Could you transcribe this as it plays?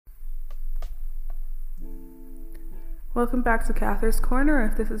Welcome back to Catherine's Corner.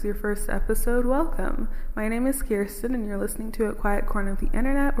 If this is your first episode, welcome. My name is Kirsten, and you're listening to A Quiet Corner of the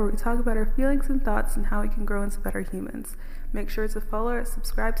Internet, where we talk about our feelings and thoughts and how we can grow into better humans. Make sure to follow or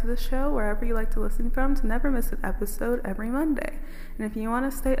subscribe to the show wherever you like to listen from to never miss an episode every Monday. And if you want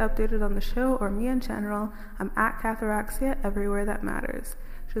to stay updated on the show or me in general, I'm at Catheraxia everywhere that matters.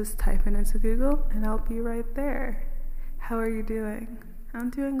 Just type it into Google and I'll be right there. How are you doing? I'm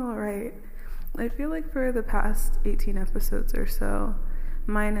doing alright. I feel like for the past 18 episodes or so,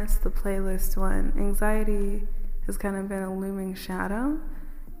 minus the playlist one, anxiety has kind of been a looming shadow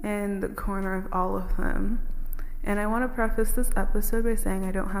in the corner of all of them. And I want to preface this episode by saying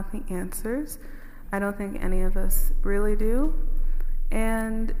I don't have the answers. I don't think any of us really do.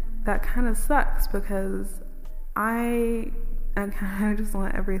 And that kind of sucks because I kind of just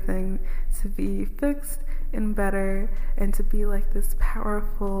want everything to be fixed and better and to be like this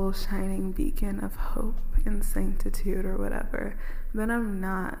powerful shining beacon of hope and sanctitude or whatever. But I'm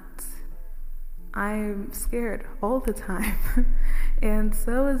not. I'm scared all the time. And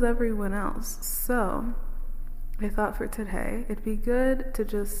so is everyone else. So I thought for today it'd be good to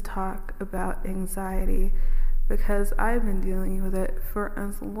just talk about anxiety because I've been dealing with it for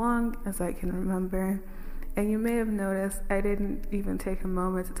as long as I can remember. And you may have noticed I didn't even take a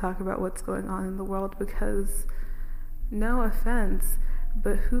moment to talk about what's going on in the world because, no offense,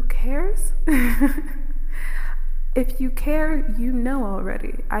 but who cares? If you care, you know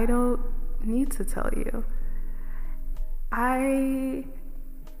already. I don't need to tell you.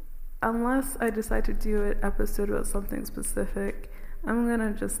 Unless I decide to do an episode about something specific, I'm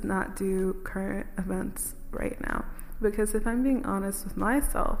gonna just not do current events right now. Because if I'm being honest with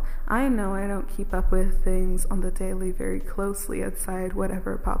myself, I know I don't keep up with things on the daily very closely outside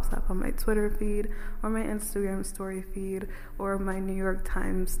whatever pops up on my Twitter feed or my Instagram story feed or my New York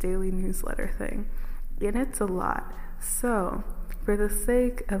Times daily newsletter thing. And it's a lot. So, for the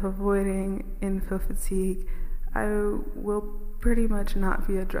sake of avoiding info fatigue, I will pretty much not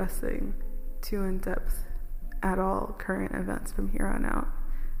be addressing too in-depth at all current events from here on out.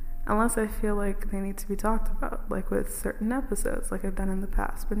 Unless I feel like they need to be talked about, like with certain episodes, like I've done in the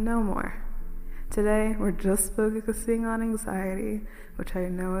past, but no more. Today, we're just focusing on anxiety, which I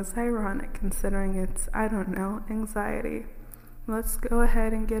know is ironic considering it's, anxiety. Let's go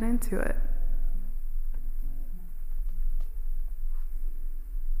ahead and get into it.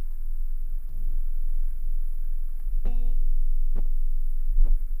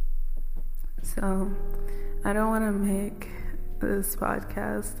 So, I don't want to make this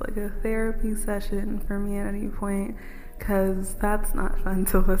podcast like a therapy session for me at any point because that's not fun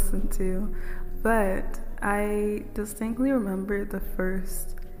to listen to, but I distinctly remember the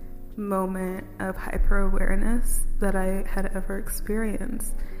first moment of hyper-awareness that I had ever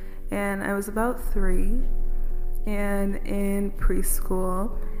experienced, and I was about 3 and in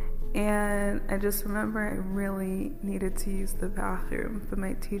preschool, and I just remember I really needed to use the bathroom, but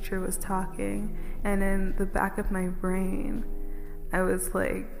my teacher was talking, and in the back of my brain I was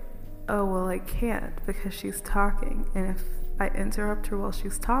like, oh, well, I can't because she's talking. And if I interrupt her while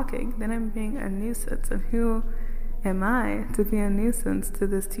she's talking, then I'm being a nuisance. And who am I to be a nuisance to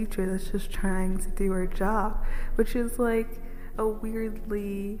this teacher that's just trying to do her job? Which is like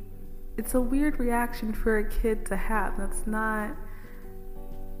it's a weird reaction for a kid to have. That's not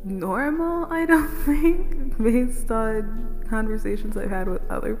normal, I don't think, based on conversations I've had with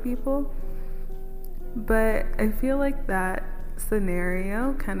other people. But I feel like that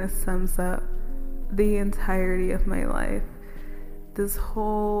scenario kind of sums up the entirety of my life. This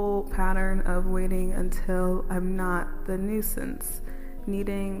whole pattern of waiting until I'm not the nuisance,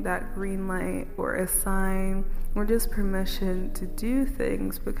 needing that green light or a sign or just permission to do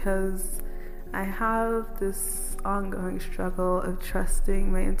things because I have this ongoing struggle of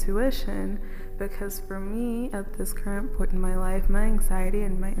trusting my intuition because for me at this current point in my life, my anxiety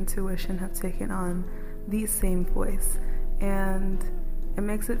and my intuition have taken on the same voice. And it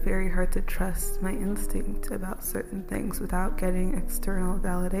makes it very hard to trust my instinct about certain things without getting external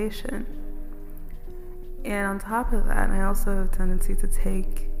validation. And on top of that, I also have a tendency to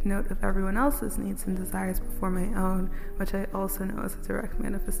take note of everyone else's needs and desires before my own, which I also know is a direct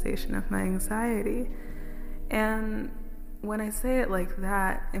manifestation of my anxiety. And when I say it like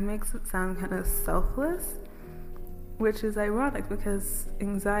that, it makes it sound kind of selfless, which is ironic because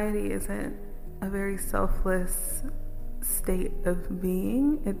anxiety isn't a very selfless state of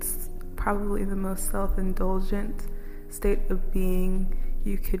being. It's probably the most self-indulgent state of being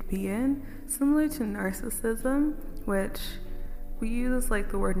you could be in, similar to narcissism, which we use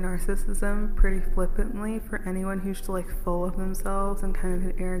like the word narcissism pretty flippantly for anyone who's like full of themselves and kind of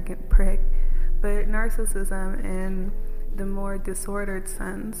an arrogant prick, But narcissism, in the more disordered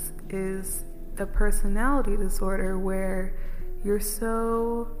sense, is a personality disorder where you're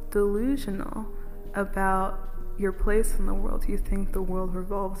so delusional about your place in the world. You think the world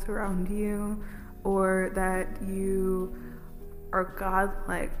revolves around you, or that you are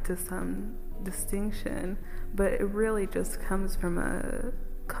godlike to some distinction, but it really just comes from a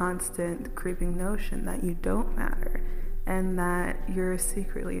constant creeping notion that you don't matter and that you're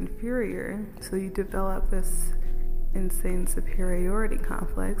secretly inferior. So you develop this insane superiority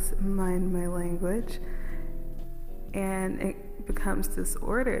complex, mind my language, and it becomes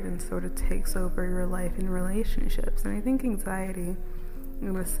disordered and sort of takes over your life and relationships. And I think anxiety,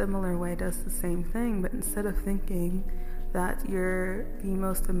 in a similar way, does the same thing, but instead of thinking that you're the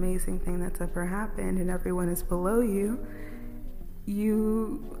most amazing thing that's ever happened and everyone is below you,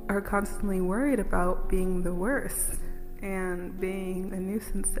 you are constantly worried about being the worst and being a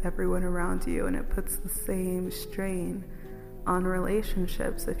nuisance to everyone around you, and it puts the same strain on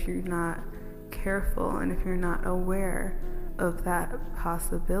relationships if you're not careful and if you're not aware of that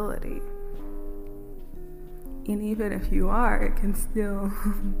possibility. And even if you are, it can still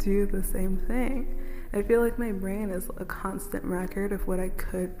do the same thing. I feel like my brain is a constant record of what I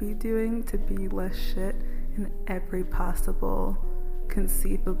could be doing to be less shit in every possible,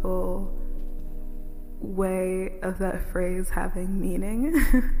 conceivable way of that phrase having meaning.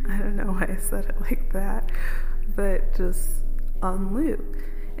 I don't know why I said it like that, but just on loop.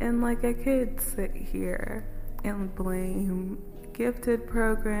 And like, I could sit here and blame gifted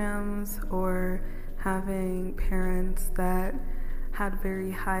programs or having parents that had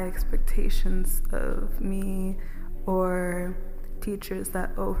very high expectations of me, or teachers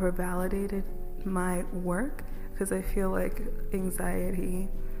that over-validated my work, because I feel like anxiety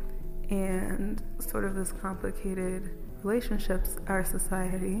and sort of this complicated relationships our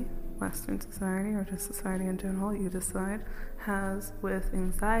society, Western society, or just society in general, you decide, has with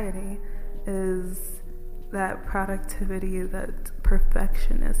anxiety is that productivity, that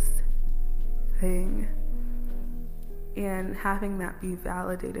perfectionist thing. And having that be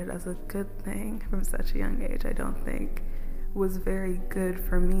validated as a good thing from such a young age, I don't think was very good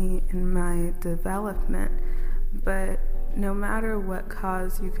for me in my development. But no matter what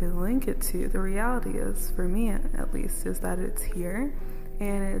cause you can link it to, the reality is, for me at least, is that it's here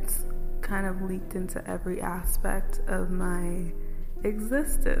and it's kind of leaked into every aspect of my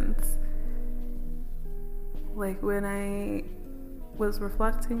existence. Like, when I was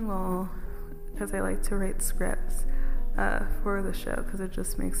reflecting, well, because I like to write scripts for the show because it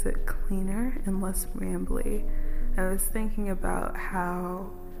just makes it cleaner and less rambly, I was thinking about how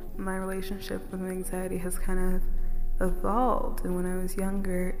my relationship with anxiety has kind of evolved. And when I was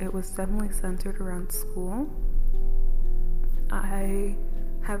younger, it was definitely centered around school. I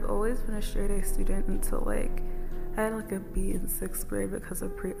have always been a straight A student until I had a B in 6th grade because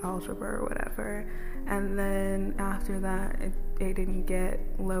of pre-algebra or whatever. And then after that, I didn't get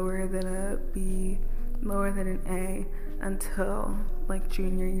lower than a B, lower than an A until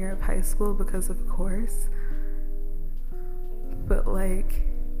junior year of high school because of course. But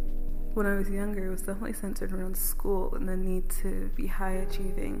when I was younger, it was definitely centered around school and the need to be high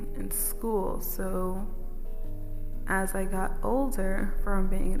achieving in school. So as I got older, from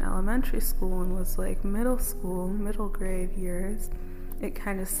being in elementary school and was middle school, middle grade years, it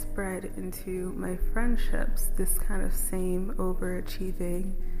kind of spread into my friendships, this kind of same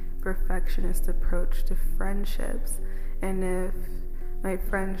overachieving, perfectionist approach to friendships. And if my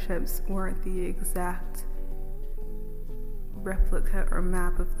friendships weren't the exact replica or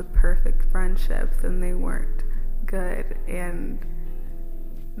map of the perfect friendship, then they weren't good. And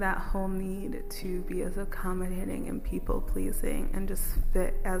that whole need to be as accommodating and people-pleasing and just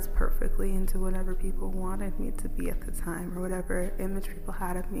fit as perfectly into whatever people wanted me to be at the time, or whatever image people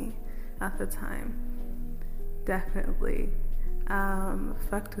had of me at the time, definitely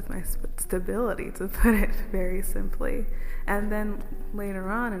fucked with my stability, to put it very simply. And then later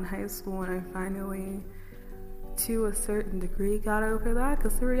on in high school, when I finally, to a certain degree, got over that,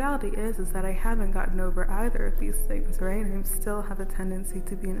 because the reality is that I haven't gotten over either of these things, right? I still have a tendency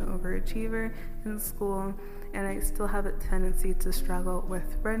to be an overachiever in school, and I still have a tendency to struggle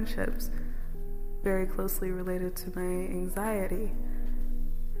with friendships, very closely related to my anxiety.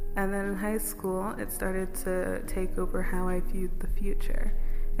 And then in high school, it started to take over how I viewed the future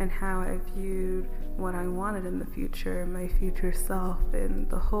and how I viewed what I wanted in the future, my future self, and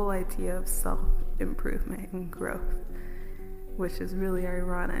the whole idea of self-improvement and growth. which is really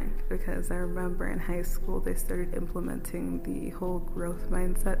ironic because I remember in high school they started implementing the whole growth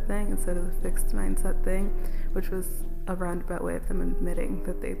mindset thing instead of the fixed mindset thing, which was a roundabout way of them admitting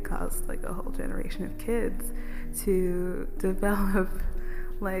that they'd caused like a whole generation of kids to develop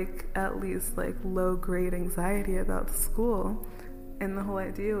like at least like low grade anxiety about school. And the whole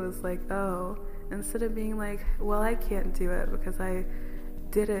idea was like, oh, instead of being like, well, I can't do it because I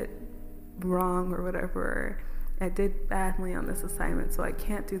did it wrong or whatever, I did badly on this assignment, so I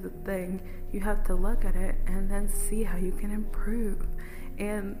can't do the thing. You have to look at it and then see how you can improve.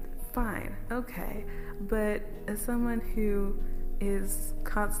 And fine, okay. But as someone who is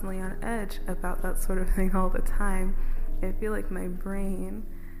constantly on edge about that sort of thing all the time, I feel like my brain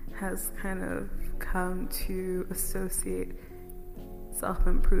has kind of come to associate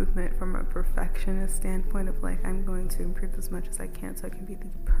self-improvement from a perfectionist standpoint of like, I'm going to improve as much as I can so I can be the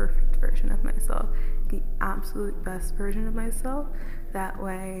perfect version of myself, the absolute best version of myself. That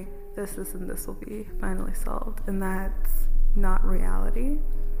way this and this will be finally solved. And that's not reality,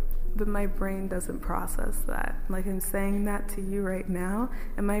 but my brain doesn't process that. Like, I'm saying that to you right now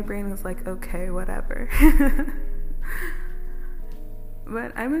and my brain is like, okay, whatever.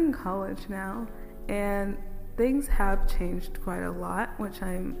 But I'm in college now and things have changed quite a lot, which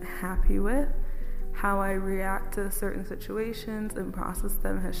I'm happy with. How I react to certain situations and process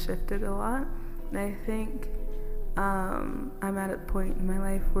them has shifted a lot. And I think I'm at a point in my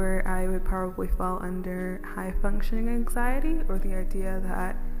life where I would probably fall under high functioning anxiety, or the idea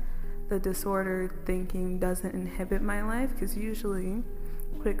that the disordered thinking doesn't inhibit my life. Because usually,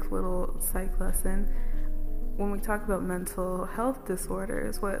 quick little psych lesson, when we talk about mental health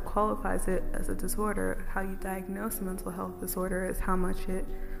disorders, what qualifies it as a disorder, how you diagnose a mental health disorder, is how much it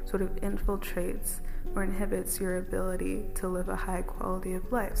sort of infiltrates or inhibits your ability to live a high quality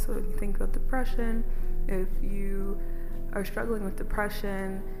of life. So if you think about depression, if you are struggling with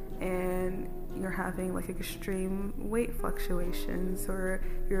depression and you're having like extreme weight fluctuations, or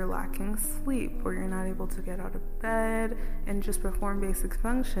you're lacking sleep, or you're not able to get out of bed and just perform basic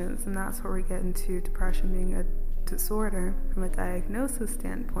functions, and that's where we get into depression being a disorder from a diagnosis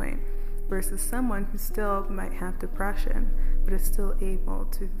standpoint, versus someone who still might have depression but is still able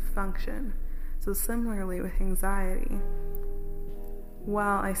to function. So similarly with anxiety,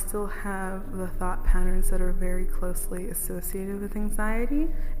 while I still have the thought patterns that are very closely associated with anxiety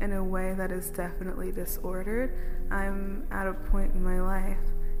in a way that is definitely disordered, I'm at a point in my life,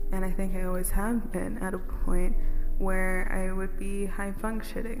 and I think I always have been at a point where I would be high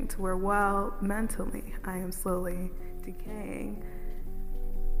functioning, to where while mentally I am slowly decaying,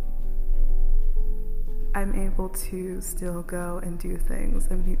 I'm able to still go and do things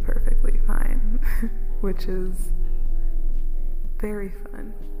and be perfectly fine, which is very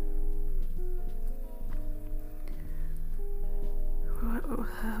fun. What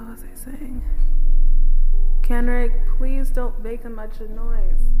was I saying? Kenrick, please don't make a bunch of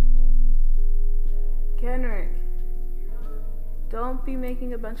noise. Kenrick, don't be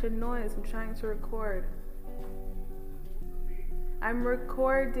making a bunch of noise. I'm trying to record. I'm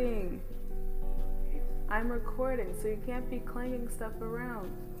recording, so you can't be clanging stuff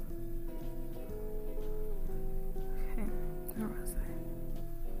around. Okay, where was I?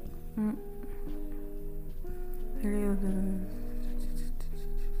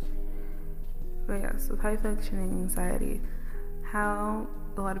 But yeah, so high functioning anxiety, how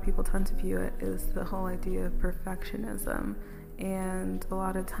a lot of people tend to view it is the whole idea of perfectionism. And a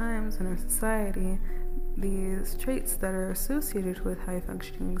lot of times in our society, these traits that are associated with high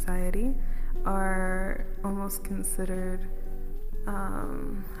functioning anxiety are almost considered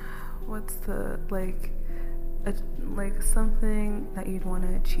like something that you'd want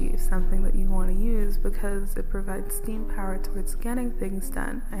to achieve, something that you want to use, because it provides steam power towards getting things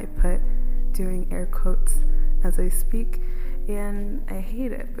done. I put doing air quotes as I speak, and I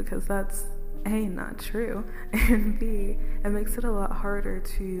hate it because that's A, not true, and B, it makes it a lot harder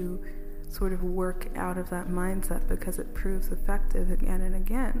to sort of work out of that mindset because it proves effective again and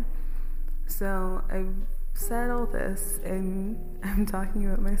again. So I've said all this and I'm talking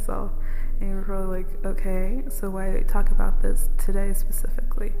about myself, and you're probably like, okay, so why talk about this today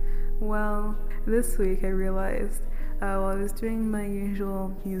specifically? Well, this week I realized while I was doing my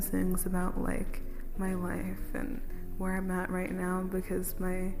usual musings about like my life and where I'm at right now, because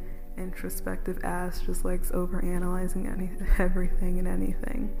my introspective ass just likes overanalyzing everything and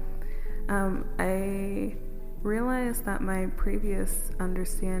anything, I realized that my previous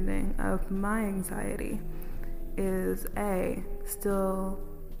understanding of my anxiety is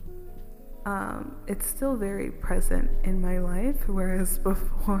it's still very present in my life, whereas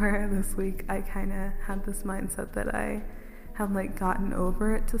before this week I kind of had this mindset that I have like gotten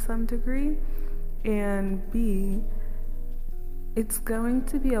over it to some degree, and B, it's going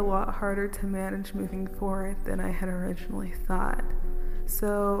to be a lot harder to manage moving forward than I had originally thought.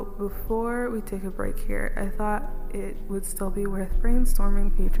 So before we take a break here, I thought it would still be worth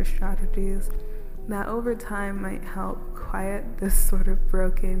brainstorming future strategies that over time might help quiet this sort of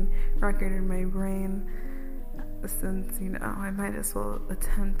broken record in my brain, since, I might as well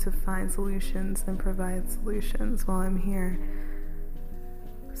attempt to find solutions and provide solutions while I'm here.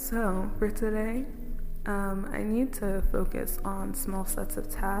 So for today, I need to focus on small sets of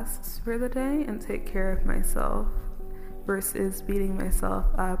tasks for the day and take care of myself versus beating myself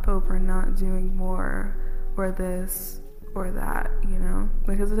up over not doing more or this or that,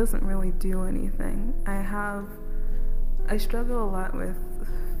 because it doesn't really do anything. I struggle a lot with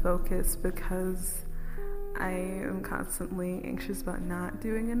focus because I am constantly anxious about not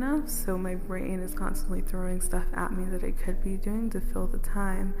doing enough, so my brain is constantly throwing stuff at me that I could be doing to fill the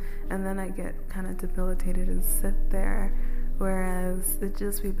time, and then I get kind of debilitated and sit there, whereas it'd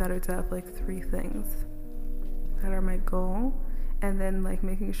just be better to have like 3 things that are my goal, and then like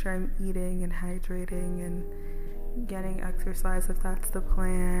making sure I'm eating and hydrating and getting exercise if that's the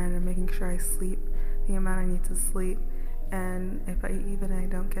plan, and making sure I sleep the amount I need to sleep. And if I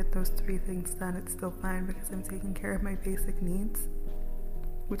don't get those 3 things done, it's still fine because I'm taking care of my basic needs,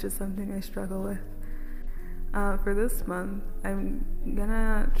 which is something I struggle with. For this month, I'm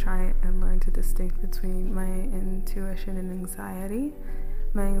gonna try and learn to distinguish between my intuition and anxiety.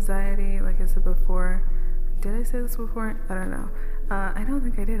 My anxiety, like I said before, did I say this before? I don't know. I don't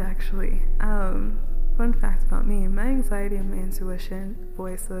think I did actually. Fun fact about me, my anxiety and my intuition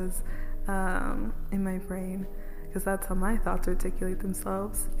voices in my brain, because that's how my thoughts articulate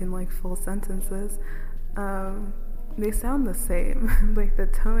themselves in like full sentences. They sound the same. Like the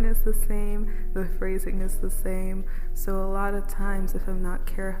tone is the same, the phrasing is the same. So a lot of times if I'm not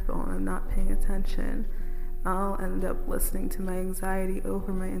careful and I'm not paying attention, I'll end up listening to my anxiety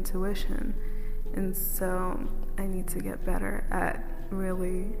over my intuition. And so I need to get better at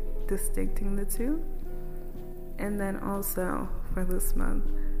really distincting the two. And then also for this month,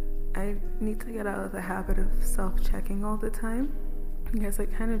 I need to get out of the habit of self-checking all the time, because I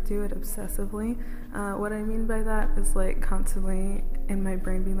kind of do it obsessively. What I mean by that is like constantly in my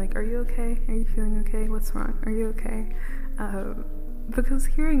brain being like, are you okay? Are you feeling okay? What's wrong? Are you okay? Because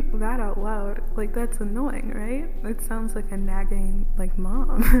hearing that out loud, like that's annoying, right? It sounds like a nagging like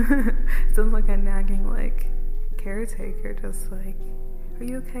mom. It sounds like a nagging like caretaker, just like, are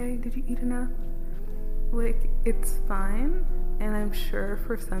you okay? Did you eat enough? Like, it's fine, and I'm sure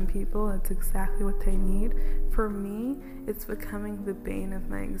for some people it's exactly what they need. For me, it's becoming the bane of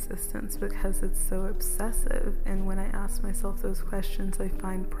my existence because it's so obsessive, and when I ask myself those questions, I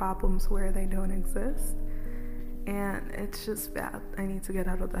find problems where they don't exist, and it's just bad. I need to get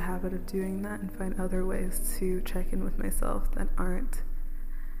out of the habit of doing that and find other ways to check in with myself that aren't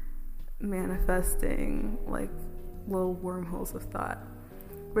manifesting like little wormholes of thought.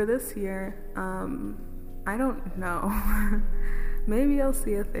 For this year, I don't know. Maybe I'll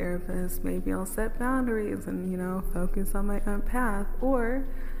see a therapist, maybe I'll set boundaries and, focus on my own path, or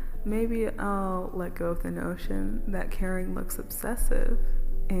maybe I'll let go of the notion that caring looks obsessive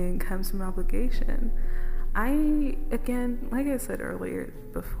and comes from obligation. Again, like I said earlier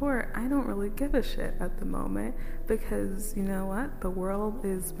before, I don't really give a shit at the moment because, you know what? The world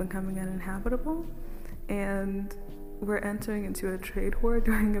is becoming uninhabitable and we're entering into a trade war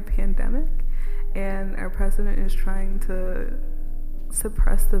during a pandemic. And our president is trying to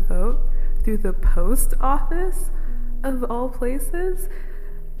suppress the vote through the post office of all places.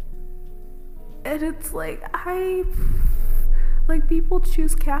 And it's like, people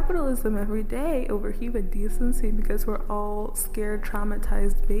choose capitalism every day over human decency because we're all scared,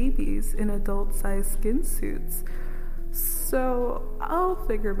 traumatized babies in adult-sized skin suits. So I'll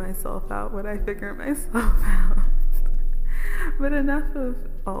figure myself out when I figure myself out. But enough of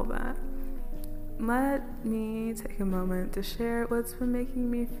all that. Let me take a moment to share what's been making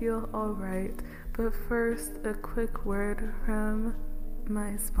me feel alright, but first, a quick word from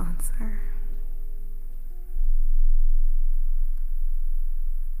my sponsor.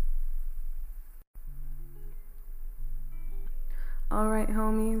 Alright,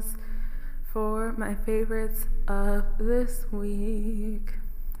 homies, for my favorites of this week.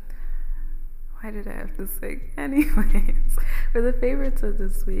 Why did I have to sing? Anyways, for the favorites of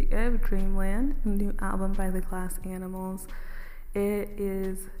this week, I have Dreamland, a new album by The Glass Animals. It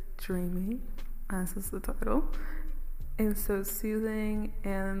is dreamy, as is the title. It's so soothing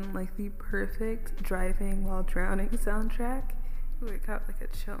and like the perfect driving while drowning soundtrack. Ooh, I got like a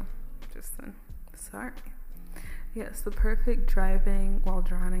chill just then. Sorry. Yes, the perfect driving while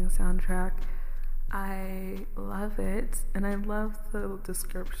drowning soundtrack. I love it, and I love the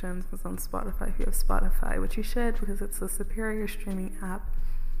descriptions. It's on Spotify if you have Spotify, which you should because it's a superior streaming app.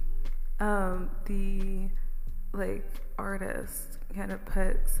 The artist kind of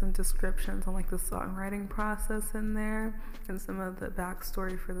put some descriptions on the songwriting process in there and some of the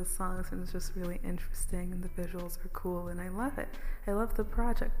backstory for the songs, and it's just really interesting, and the visuals are cool, and I love it. I love the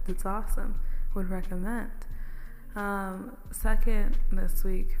project. It's awesome. Would recommend. Second this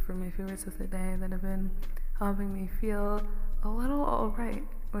week for my favorites of the day that have been helping me feel a little alright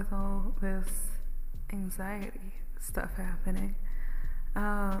with all this anxiety stuff happening.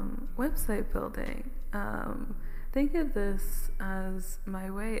 Website building. Think of this as my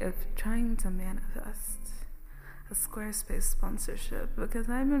way of trying to manifest a Squarespace sponsorship, because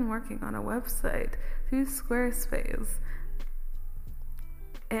I've been working on a website through Squarespace,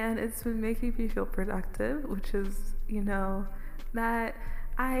 and it's been making me feel productive, which is, that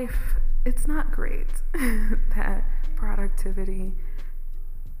it's not great that productivity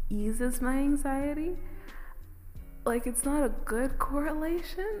eases my anxiety. It's not a good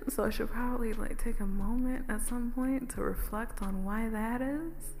correlation, so I should probably take a moment at some point to reflect on why that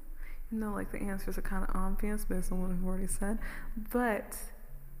is. The answers are kind of obvious based on what I've already said, but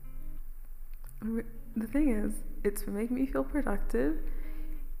the thing is, it's making me feel productive,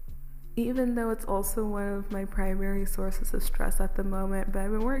 even though it's also one of my primary sources of stress at the moment. But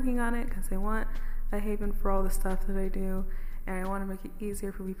I've been working on it because I want a haven for all the stuff that I do, and I want to make it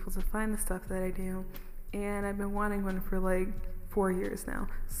easier for people to find the stuff that I do. And I've been wanting one for 4 years now.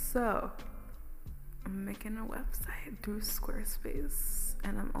 So I'm making a website through Squarespace,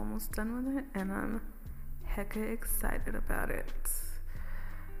 and I'm almost done with it, and I'm hecka excited about it.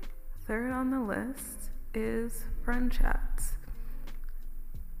 Third on the list is friend chats.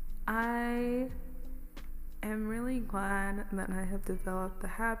 I am really glad that I have developed the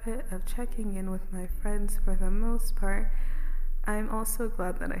habit of checking in with my friends for the most part. I'm also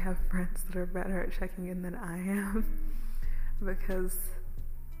glad that I have friends that are better at checking in than I am, because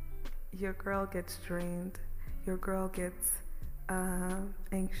your girl gets drained, your girl gets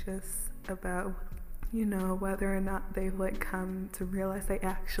anxious about, whether or not they've come to realize they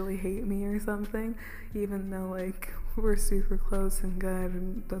actually hate me or something, even though we're super close and good,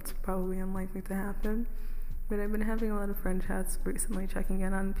 and that's probably unlikely to happen. But I've been having a lot of friend chats recently, checking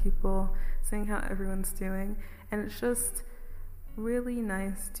in on people, seeing how everyone's doing, and it's just really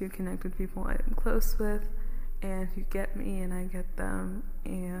nice to connect with people I'm close with, and who get me and I get them,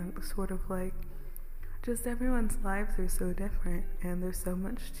 and sort of just everyone's lives are so different, and there's so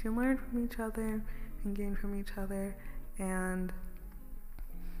much to learn from each other and gain from each other, and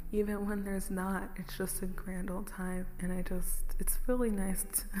even when there's not, it's just a grand old time, and it's really nice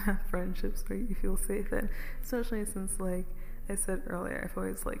to have friendships where you feel safe in, especially since I said earlier, I've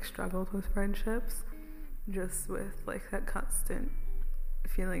always struggled with friendships, just with that constant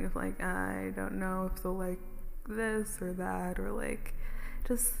feeling of I don't know if they'll like this or that, or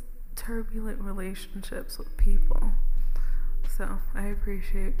just turbulent relationships with people. So I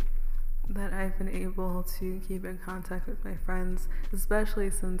appreciate that I've been able to keep in contact with my friends, especially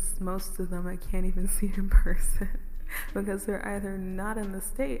since most of them I can't even see in person because they're either not in the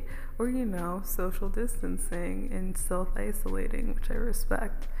state or social distancing and self-isolating, which I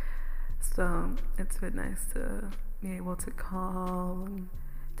respect. So it's been nice to be able to call and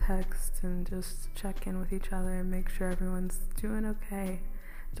text and just check in with each other and make sure everyone's doing okay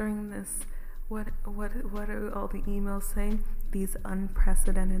during this, what are all the emails saying? These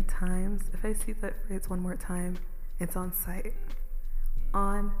unprecedented times. If I see that phrase one more time, it's on site.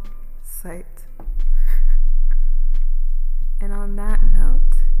 On site. And on that note,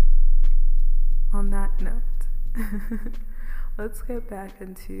 let's get back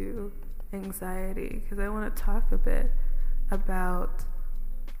into anxiety, because I want to talk a bit about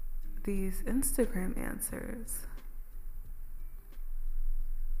these Instagram answers.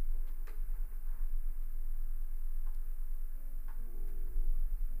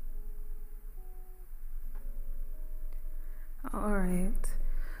 Alright,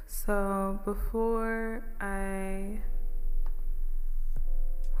 so before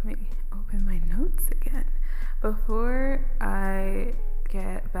let me open my notes again. Before I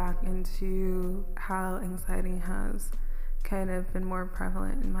get back into how anxiety has kind of been more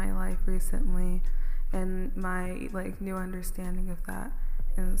prevalent in my life recently and my new understanding of that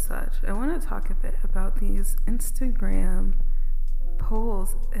and such, I want to talk a bit about these Instagram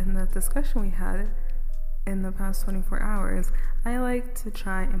polls and the discussion we had in the past 24 hours. I like to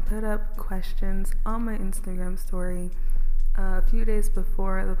try and put up questions on my Instagram story a few days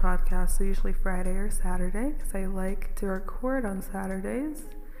before the podcast, so usually Friday or Saturday, because I like to record on Saturdays.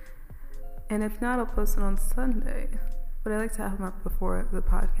 And if not, I'll post it on Sunday. But I like to have them up before the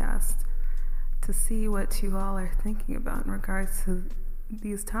podcast to see what you all are thinking about in regards to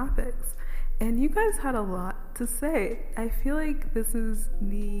these topics. And you guys had a lot to say. I feel like this is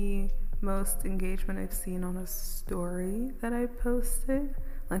the most engagement I've seen on a story that I posted,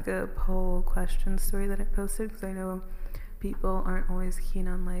 like a poll question story that I posted, because I know people aren't always keen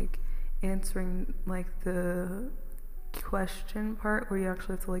on like answering like the question part where you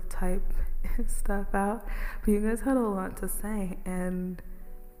actually have to like type stuff out. But you guys had a lot to say, and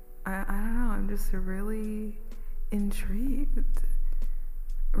I don't know, I'm just really intrigued.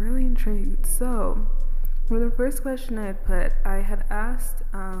 So for the first question I had put, I had asked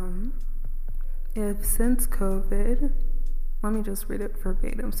if since COVID, let me just read it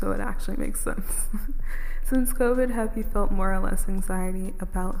verbatim so it actually makes sense. Since COVID, have you felt more or less anxiety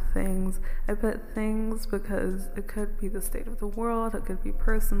about things? I put things because it could be the state of the world, it could be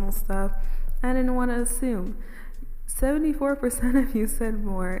personal stuff. I didn't want to assume. 74% of you said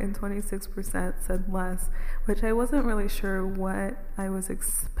more and 26% said less, which I wasn't really sure what I was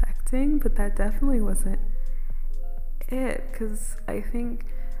expecting, but that definitely wasn't it, because I think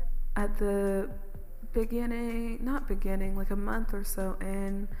at the beginning, like a month or so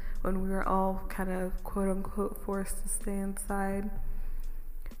in, when we were all kind of quote unquote forced to stay inside,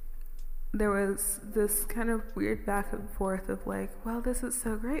 there was this kind of weird back and forth of like, well, this is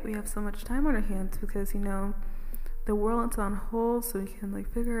so great, we have so much time on our hands because, you know, the world's on hold so we can like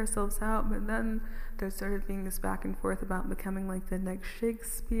figure ourselves out. But then there started being this back and forth about becoming like the next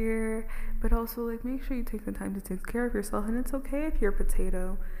Shakespeare, but also like make sure you take the time to take care of yourself, and it's okay if you're a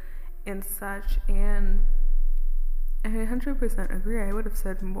potato and such. And I 100% agree. I would have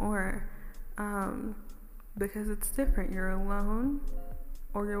said more because it's different. You're alone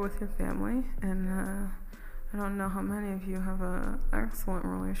or you're with your family, and I don't know how many of you have an excellent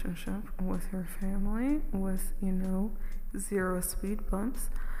relationship with your family with, you know, 0 speed bumps,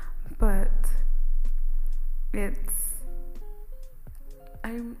 but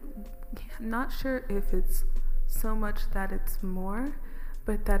I'm not sure if it's so much that it's more,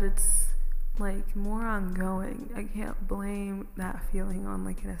 but that it's like more ongoing. I can't blame that feeling on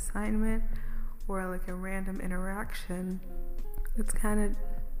like an assignment or like a random interaction. It's kind of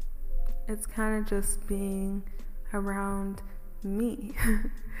just being around me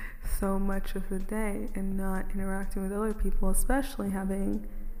so much of the day and not interacting with other people, especially having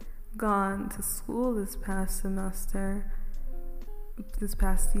gone to school this past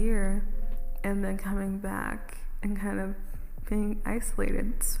year, and then coming back and kind of being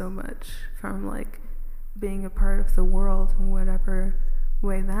isolated so much from like being a part of the world in whatever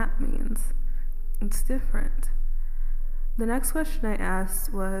way that means. It's different. The next question I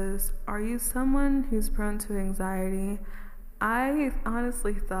asked was, are you someone who's prone to anxiety? I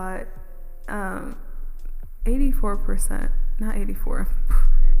honestly thought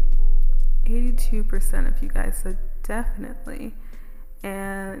 82% of you guys said definitely,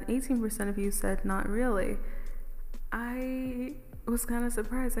 and 18% of you said not really. I was kind of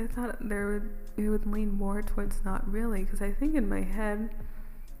surprised. I thought it would lean more towards not really, because I think in my head,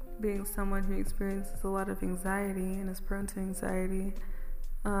 being someone who experiences a lot of anxiety and is prone to anxiety,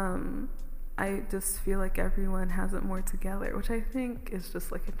 I just feel like everyone has it more together, which I think is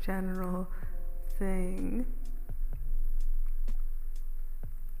just like a general thing.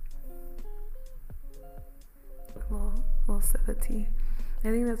 A little sip of tea.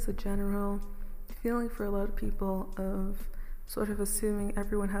 I think that's a general feeling for a lot of people of sort of assuming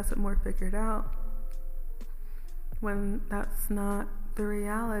everyone has it more figured out, when that's not the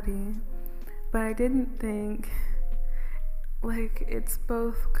reality. But I didn't think, like, it's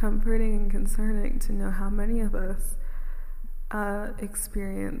both comforting and concerning to know how many of us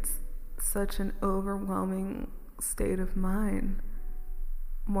experience such an overwhelming state of mind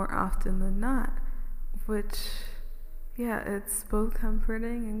more often than not, which, yeah, it's both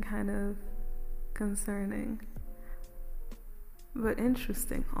comforting and kind of concerning, but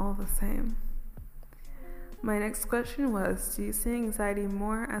interesting all the same. My next question was, do you see anxiety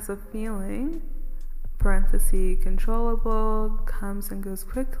more as a feeling, parenthesis, controllable, comes and goes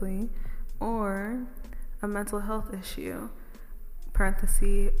quickly, or a mental health issue,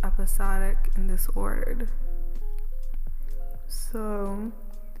 parenthesis, episodic and disordered? So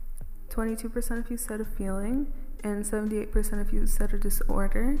 22% of you said a feeling and 78% of you said a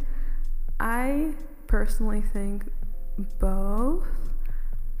disorder. I personally think both.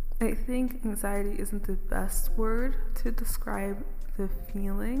 I think anxiety isn't the best word to describe the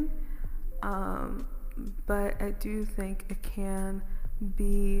feeling, but I do think it can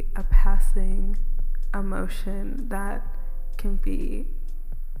be a passing emotion that can be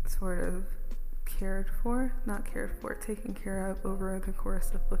sort of taken care of over the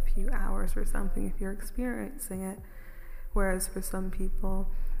course of a few hours or something if you're experiencing it. Whereas for some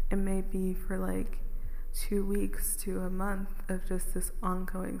people, it may be for like 2 weeks to a month of just this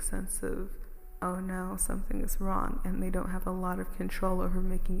ongoing sense of, oh no, something is wrong, and they don't have a lot of control over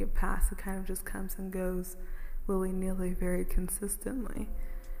making it pass. It kind of just comes and goes willy-nilly very consistently.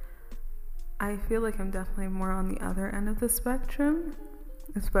 I feel like I'm definitely more on the other end of the spectrum,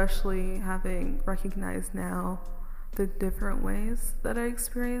 especially having recognized now the different ways that I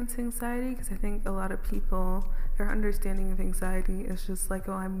experience anxiety, because I think a lot of people, their understanding of anxiety is just like,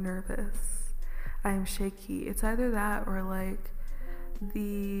 oh, I'm nervous, I'm shaky. It's either that or like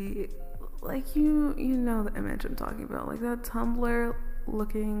you know the image I'm talking about, like that Tumblr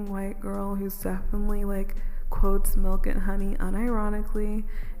looking white girl who's definitely like quotes Milk and Honey unironically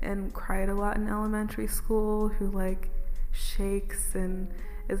and cried a lot in elementary school, who like shakes and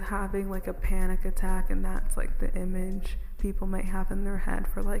is having like a panic attack, and that's like the image people might have in their head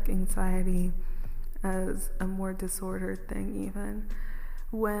for like anxiety as a more disordered thing, even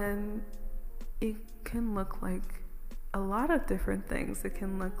when it can look like a lot of different things. It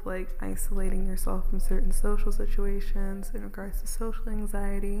can look like isolating yourself from certain social situations in regards to social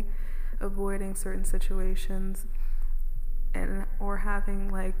anxiety, avoiding certain situations, or having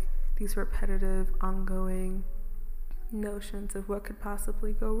like these repetitive, ongoing notions of what could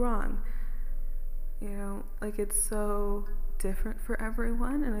possibly go wrong. You know, like it's so different for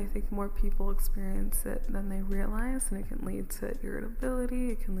everyone, and I think more people experience it than they realize, and it can lead to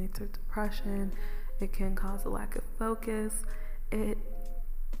irritability, it can lead to depression, it can cause a lack of focus. It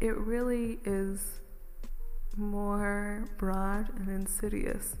really is more broad and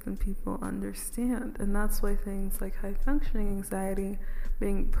insidious than people understand, and that's why things like high functioning anxiety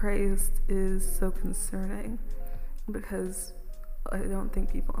being praised is so concerning, because I don't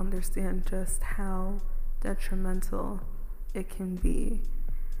think people understand just how detrimental it can be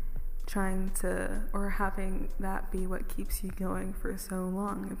trying to, or having that be what keeps you going for so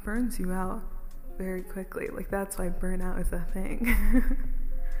long. It burns you out very quickly. Like, that's why burnout is a thing.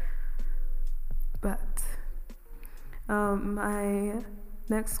 But my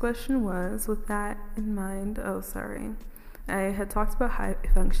next question was, with that in mind, I had talked about high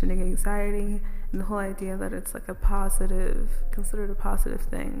functioning anxiety and the whole idea that it's like considered a positive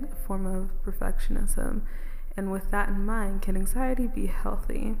thing, a form of perfectionism. And with that in mind, can anxiety be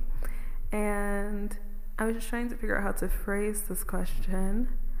healthy? And I was just trying to figure out how to phrase this question,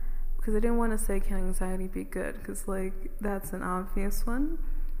 because I didn't want to say, can anxiety be good? Because like, that's an obvious one.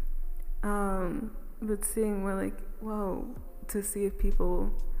 But seeing more like, to see if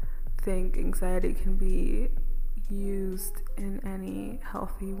people think anxiety can be used in any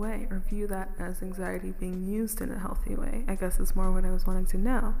healthy way, or view that as anxiety being used in a healthy way, I guess is more what I was wanting to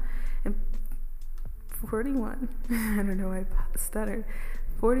know. And 41, I don't know why I stuttered,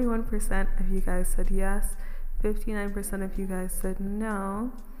 41% of you guys said yes, 59% of you guys said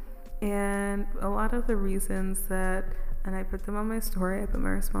no, and a lot of the reasons that, and I put them on my story, I put my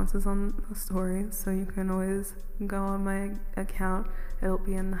responses on the story, so you can always go on my account, it'll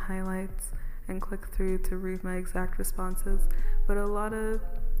be in the highlights, and click through to read my exact responses. But a lot of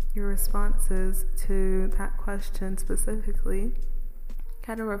your responses to that question specifically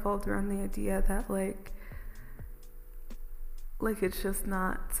kind of revolved around the idea that like it's just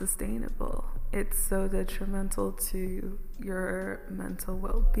not sustainable. It's so detrimental to your mental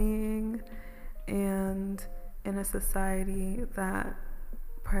well-being, and in a society that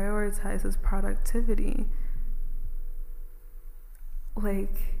prioritizes productivity,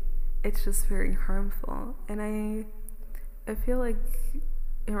 like, it's just very harmful. And I feel like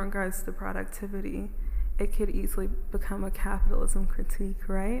in regards to productivity, it could easily become a capitalism critique,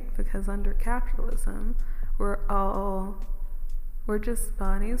 right? Because under capitalism, we're just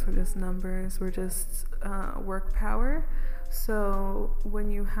bodies, we're just numbers, we're just work power. So when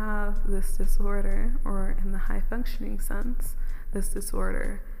you have this disorder, or in the high functioning sense, this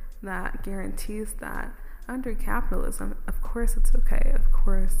disorder that guarantees that, under capitalism, of course it's okay, of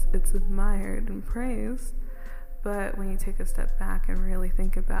course it's admired and praised, but when you take a step back and really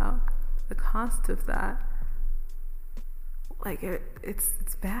think about the cost of that, like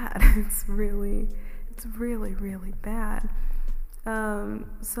it's bad. It's really bad.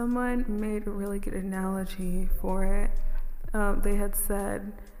 Someone made a really good analogy for it. They had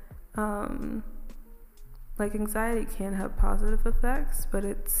said, like, anxiety can have positive effects, but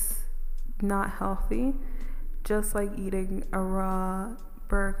it's not healthy. Just like eating a raw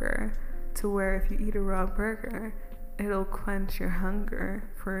burger, to where if you eat a raw burger, it'll quench your hunger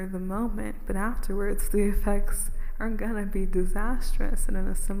for the moment, but afterwards the effects are gonna be disastrous. And in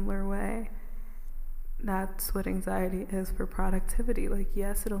a similar way, that's what anxiety is for productivity. Like,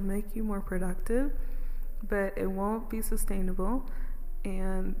 yes, it'll make you more productive, but it won't be sustainable,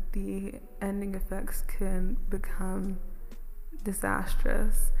 and the ending effects can become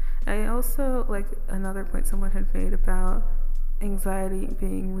disastrous. I also like another point someone had made about anxiety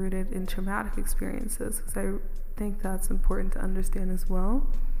being rooted in traumatic experiences, because I think that's important to understand as well.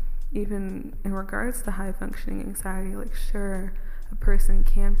 Even in regards to high functioning anxiety, like, sure, a person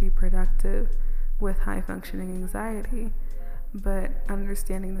can be productive with high functioning anxiety, but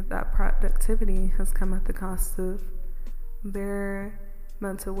understanding that productivity has come at the cost of their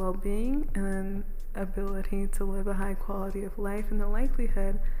mental well-being and ability to live a high quality of life, and the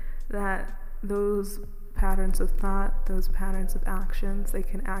likelihood that those patterns of thought, those patterns of actions, they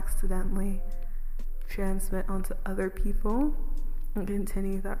can accidentally transmit onto other people and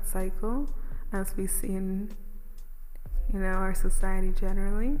continue that cycle, as we see in, our society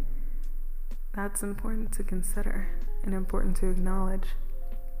generally. That's important to consider and important to acknowledge.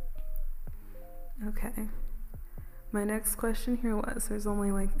 Okay. My next question here was, there's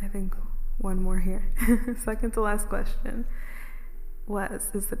only I think one more here. Second to last question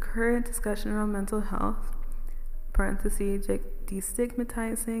is the current discussion around mental health, parentheses,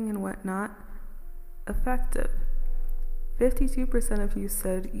 destigmatizing and whatnot, effective? 52% of you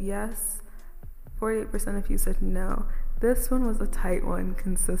said yes, 48% of you said no. This one was a tight one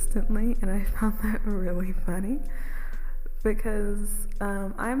consistently, and I found that really funny because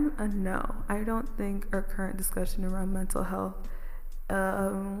I'm a no. I don't think our current discussion around mental health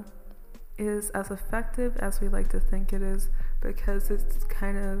is as effective as we like to think it is, because it's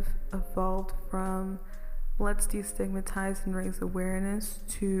kind of evolved from let's destigmatize and raise awareness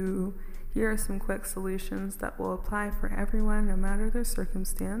to here are some quick solutions that will apply for everyone no matter their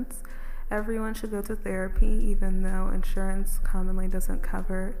circumstance. Everyone should go to therapy, even though insurance commonly doesn't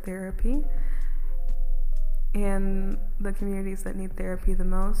cover therapy. And the communities that need therapy the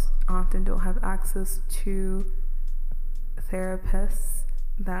most often don't have access to therapists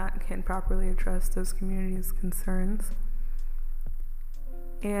that can properly address those communities' concerns.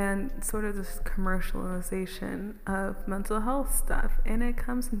 And sort of this commercialization of mental health stuff. And it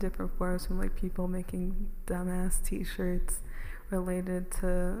comes in different forms, from people making dumbass t-shirts related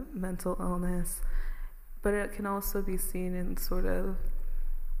to mental illness. But it can also be seen in sort of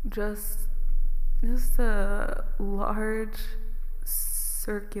just a large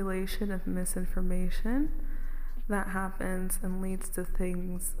circulation of misinformation that happens and leads to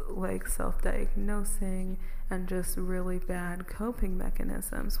things like self-diagnosing and just really bad coping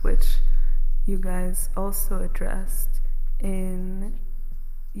mechanisms, which you guys also addressed in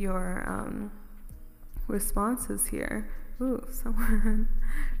your responses here. Ooh, someone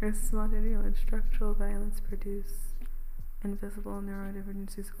responded, structural violence produce invisible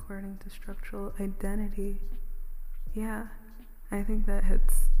neurodivergencies according to structural identity. Yeah, I think that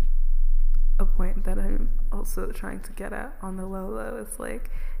hits a point that I'm also trying to get at on the low. It's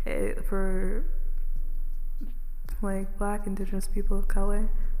for Black, Indigenous people of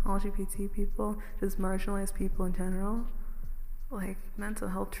color, LGBT people, just marginalized people in general, mental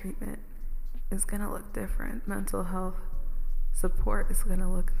health treatment is gonna look different. Mental health support is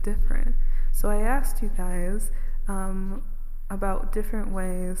gonna look different. So I asked you guys about different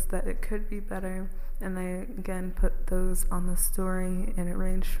ways that it could be better, and I again put those on the story, and it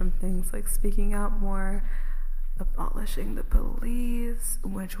ranged from things like speaking out more, abolishing the police,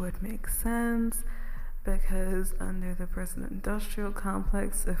 which would make sense because under the prison industrial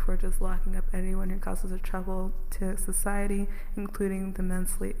complex, if we're just locking up anyone who causes a trouble to society, including the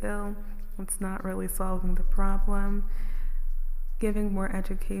mentally ill, it's not really solving the problem. Giving more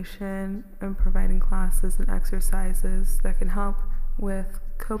education and providing classes and exercises that can help with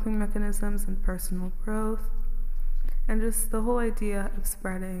coping mechanisms and personal growth, and just the whole idea of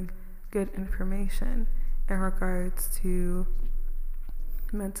spreading good information in regards to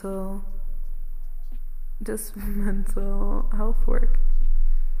mental health work.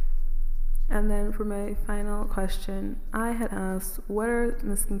 And then for my final question, I had asked, what are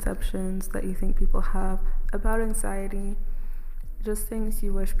misconceptions that you think people have about anxiety? Just things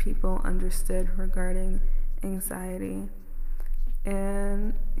you wish people understood regarding anxiety.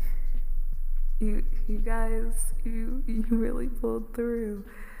 And you guys, you really pulled through.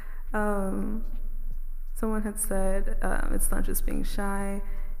 Someone had said it's not just being shy,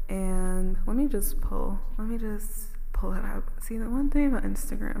 and let me just pull it up. See, the one thing about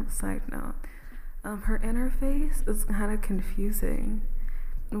Instagram, side note, her interface is kind of confusing.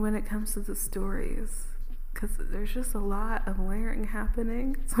 when it comes to the stories, because there's just a lot of layering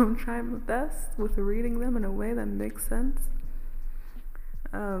happening, so I'm trying my best with reading them in a way that makes sense.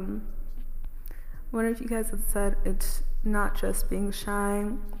 One of you guys had said it's not just being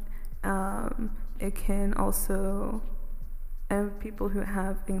shy, it can also, and people who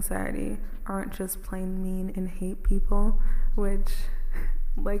have anxiety aren't just plain mean and hate people, which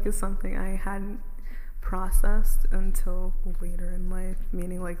like is something I hadn't processed until later in life,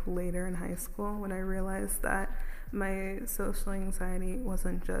 meaning like later in high school, when I realized that my social anxiety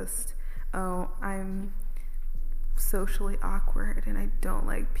wasn't just, oh, I'm socially awkward and I don't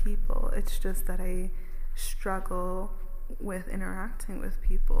like people. It's just that I struggle with interacting with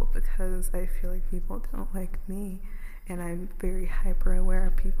people because I feel like people don't like me, and I'm very hyper aware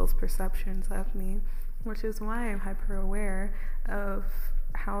of people's perceptions of me, which is why I'm hyper aware of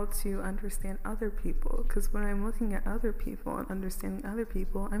how to understand other people, because when I'm looking at other people and understanding other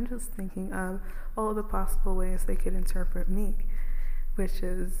people, I'm just thinking of all the possible ways they could interpret me, which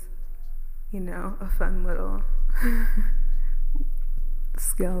is, a fun little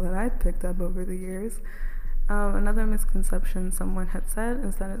skill that I've picked up over the years. Another misconception someone had said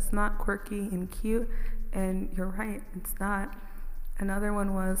is that it's not quirky and cute, and you're right, it's not. Another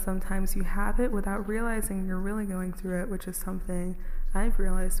one was sometimes you have it without realizing you're really going through it, which is something I've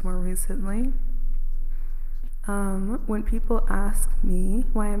realized more recently. When people ask me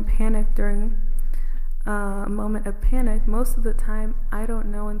why I'm panicked during a moment of panic, most of the time I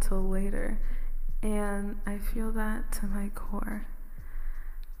don't know until later, and I feel that to my core.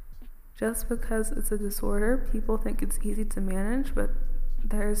 Just because it's a disorder, people think it's easy to manage, but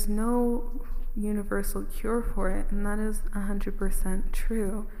there's no universal cure for it, and that is 100%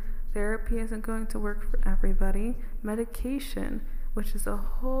 true. Therapy isn't going to work for everybody. Medication, which is a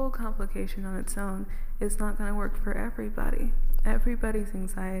whole complication on its own, is not going to work for everybody. Everybody's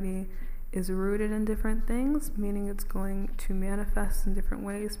anxiety is rooted in different things, meaning it's going to manifest in different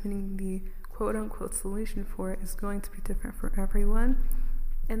ways, meaning the quote-unquote solution for it is going to be different for everyone.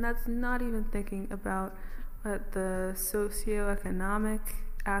 And that's not even thinking about what the socioeconomic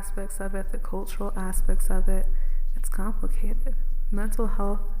aspects of it, the cultural aspects of it. It's complicated. Mental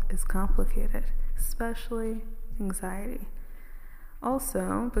health is complicated, especially anxiety.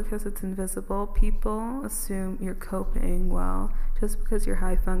 Also, because it's invisible, people assume you're coping well just because you're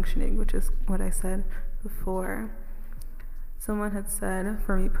high functioning, which is what I said before. Someone had said,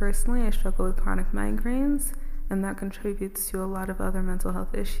 for me personally, I struggle with chronic migraines, and that contributes to a lot of other mental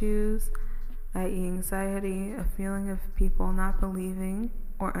health issues, i.e. anxiety, a feeling of people not believing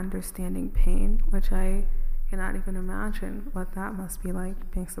or understanding pain, which I cannot even imagine what that must be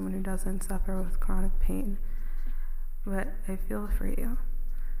like, being someone who doesn't suffer with chronic pain. But I feel for you.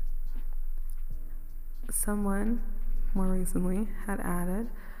 Someone more recently had added,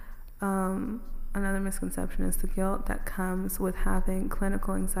 another misconception is the guilt that comes with having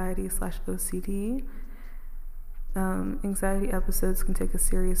clinical anxiety/OCD. Anxiety episodes can take a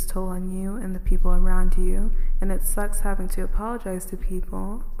serious toll on you and the people around you, and it sucks having to apologize to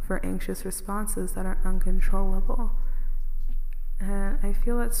people for anxious responses that are uncontrollable. And I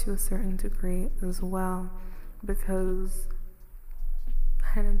feel that to a certain degree as well, because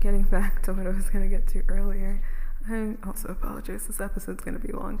kind of getting back to what I was going to get to earlier, I also apologize, this episode's going to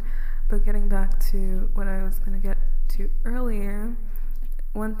be long, but getting back to what I was going to get to earlier,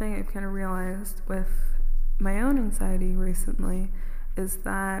 one thing I've kind of realized with my own anxiety recently is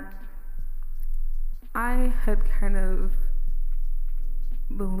that I had kind of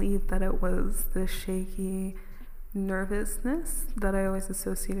believed that it was the shaky nervousness that I always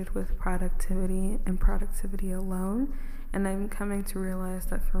associated with productivity and productivity alone, and I'm coming to realize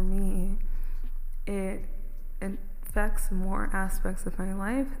that for me it affects more aspects of my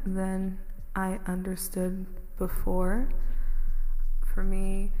life than I understood before. For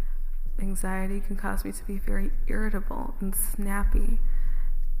me, anxiety can cause me to be very irritable and snappy.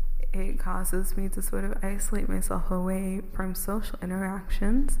 It causes me to sort of isolate myself away from social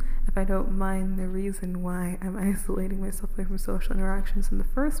interactions if I don't mind the reason why I'm isolating myself away from social interactions in the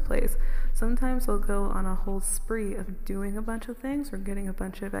first place. Sometimes I'll go on a whole spree of doing a bunch of things or getting a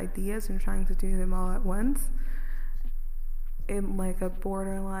bunch of ideas and trying to do them all at once in like a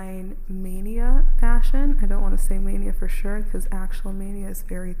borderline mania fashion. I don't want to say mania for sure because actual mania is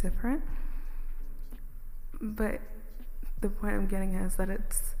very different. But the point I'm getting at is that it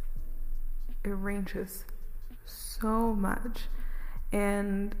ranges so much,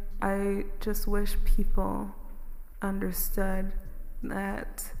 and I just wish people understood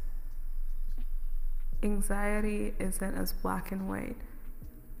that anxiety isn't as black and white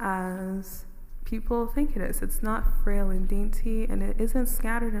as people think it is. It's not frail and dainty, and it isn't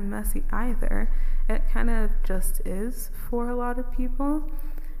scattered and messy either. It kind of just is for a lot of people.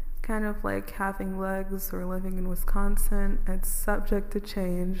 Kind of like having legs or living in Wisconsin. It's subject to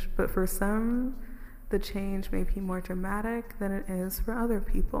change, but for some, the change may be more dramatic than it is for other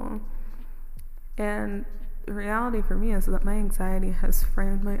people. And the reality for me is that my anxiety has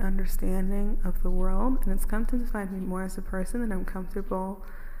framed my understanding of the world, and it's come to define me more as a person that I'm comfortable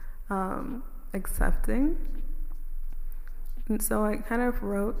accepting. And so I kind of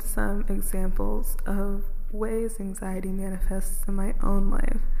wrote some examples of ways anxiety manifests in my own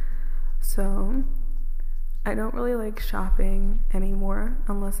life. So I don't really like shopping anymore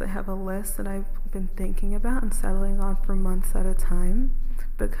unless I have a list that I've been thinking about and settling on for months at a time,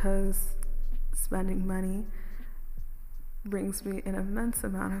 because spending money brings me an immense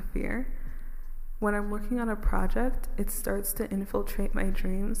amount of fear. When I'm working on a project, it starts to infiltrate my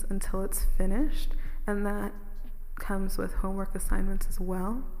dreams until it's finished, and that comes with homework assignments as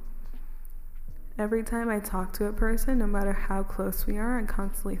well. Every time I talk to a person, no matter how close we are, I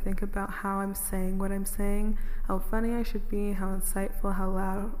constantly think about how I'm saying what I'm saying, how funny I should be, how insightful, how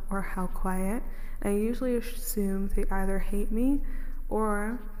loud, or how quiet. I usually assume they either hate me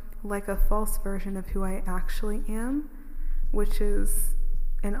or like a false version of who I actually am, which is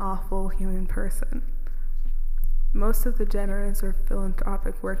an awful human person. Most of the generous or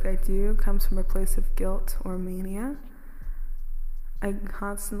philanthropic work I do comes from a place of guilt or mania. I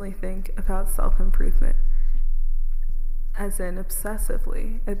constantly think about self-improvement, as in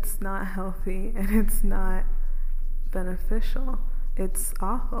obsessively. It's not healthy and it's not beneficial. It's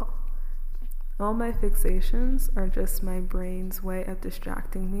awful. All my fixations are just my brain's way of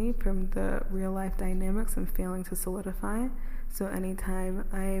distracting me from the real-life dynamics I'm failing to solidify. So anytime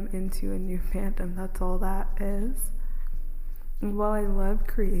I am into a new fandom, that's all that is. And while I love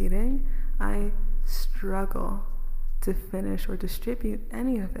creating, I struggle to finish or distribute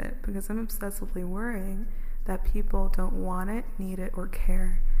any of it because I'm obsessively worrying that people don't want it, need it, or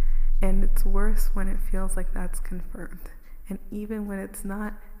care. And it's worse when it feels like that's confirmed. And even when it's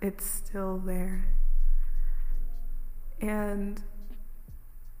not, it's still there. And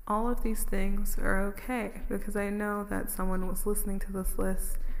all of these things are okay because I know that someone was listening to this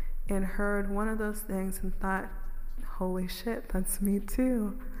list and heard one of those things and thought, holy shit, that's me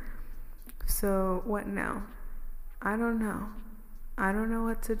too. So what now? I don't know. I don't know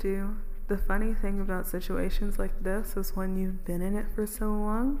what to do. The funny thing about situations like this is when you've been in it for so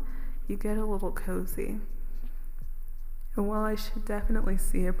long, you get a little cozy. And while I should definitely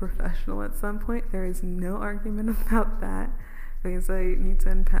see a professional at some point, there is no argument about that because I need to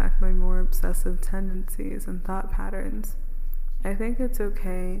unpack my more obsessive tendencies and thought patterns. I think it's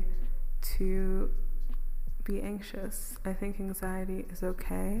okay to be anxious. I think anxiety is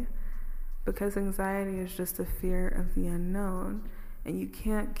okay because anxiety is just a fear of the unknown, and you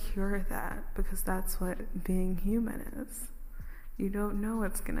can't cure that because that's what being human is. You don't know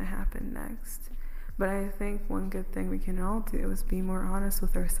what's going to happen next. But I think one good thing we can all do is be more honest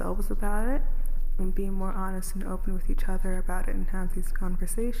with ourselves about it and be more honest and open with each other about it and have these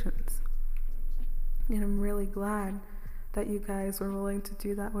conversations. And I'm really glad that you guys were willing to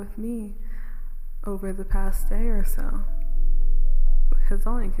do that with me over the past day or so, because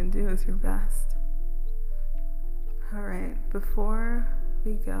all you can do is your best. Alright, before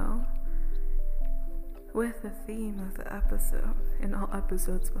we go, with the theme of the episode and all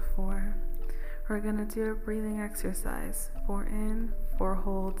episodes before, we're gonna do a breathing exercise. 4 in, 4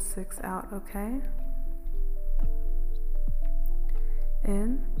 hold, 6 out, okay?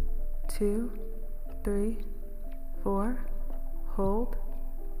 In, 2, 3, 4, hold,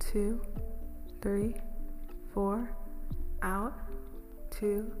 2, 3, 4, out,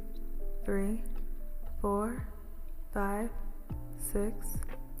 2, 3, 4, 5, 6,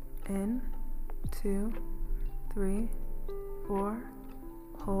 in, 2, 3, 4,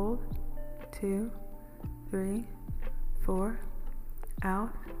 hold, 2, 3, 4,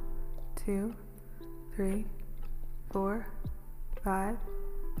 out, 2, 3, 4, 5,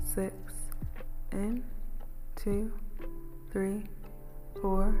 6, in, 2, 3,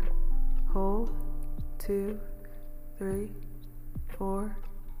 4, hold, 2, 3, 4,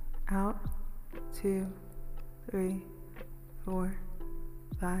 out, 2, 3, 4,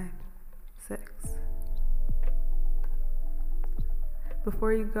 5, 6.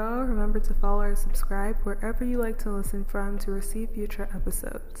 Before you go, remember to follow or subscribe wherever you like to listen from to receive future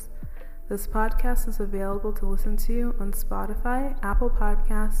episodes. This podcast is available to listen to on Spotify, Apple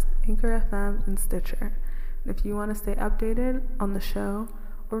Podcasts, Anchor FM, and Stitcher. And if you want to stay updated on the show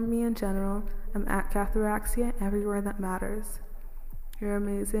or me in general, I'm at Catharaxia everywhere that matters. You're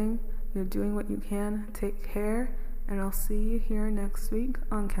amazing. You're doing what you can. Take care, and I'll see you here next week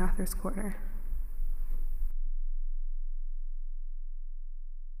on Catherine's Corner.